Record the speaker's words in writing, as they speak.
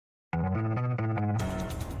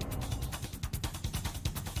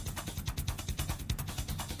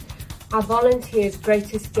Our volunteers'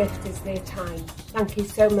 greatest gift is their time. Thank you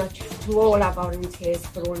so much to all our volunteers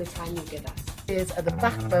for all the time you give us. Volunteers are the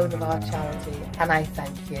backbone of our charity, and I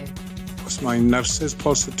thank you. Os mae nyrsys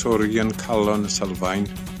Paul Sartori yn calon y sylfaen,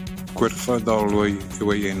 gwirfoddolwy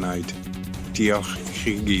yw ei wneud. Diolch i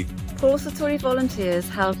chi gyd. Paul Sartori volunteers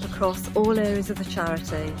help across all areas of the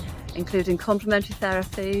charity, including complementary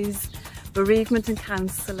therapies, bereavement and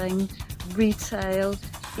counselling, retail,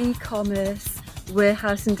 e-commerce,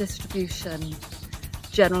 warehouse and distribution,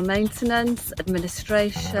 general maintenance,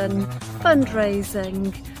 administration,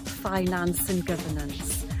 fundraising, finance and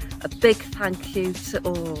governance. A big thank you to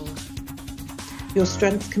all. Your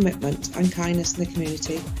strength, commitment and kindness in the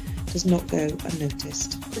community does not go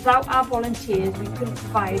unnoticed. Without our volunteers, we couldn't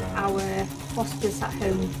provide our hospice at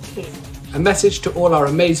home care. A message to all our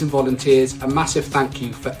amazing volunteers, a massive thank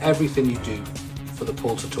you for everything you do for the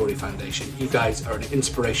Paul Sartori Foundation. You guys are an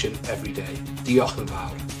inspiration every day. Diolch yn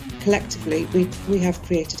fawr. Collectively, we have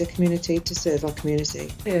created a community to serve our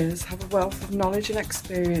community. Volunteers have a wealth of knowledge and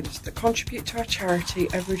experience that contribute to our charity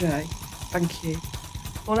every day. Thank you.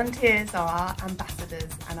 Volunteers are our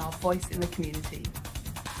ambassadors and our voice in the community.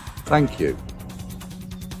 Thank you.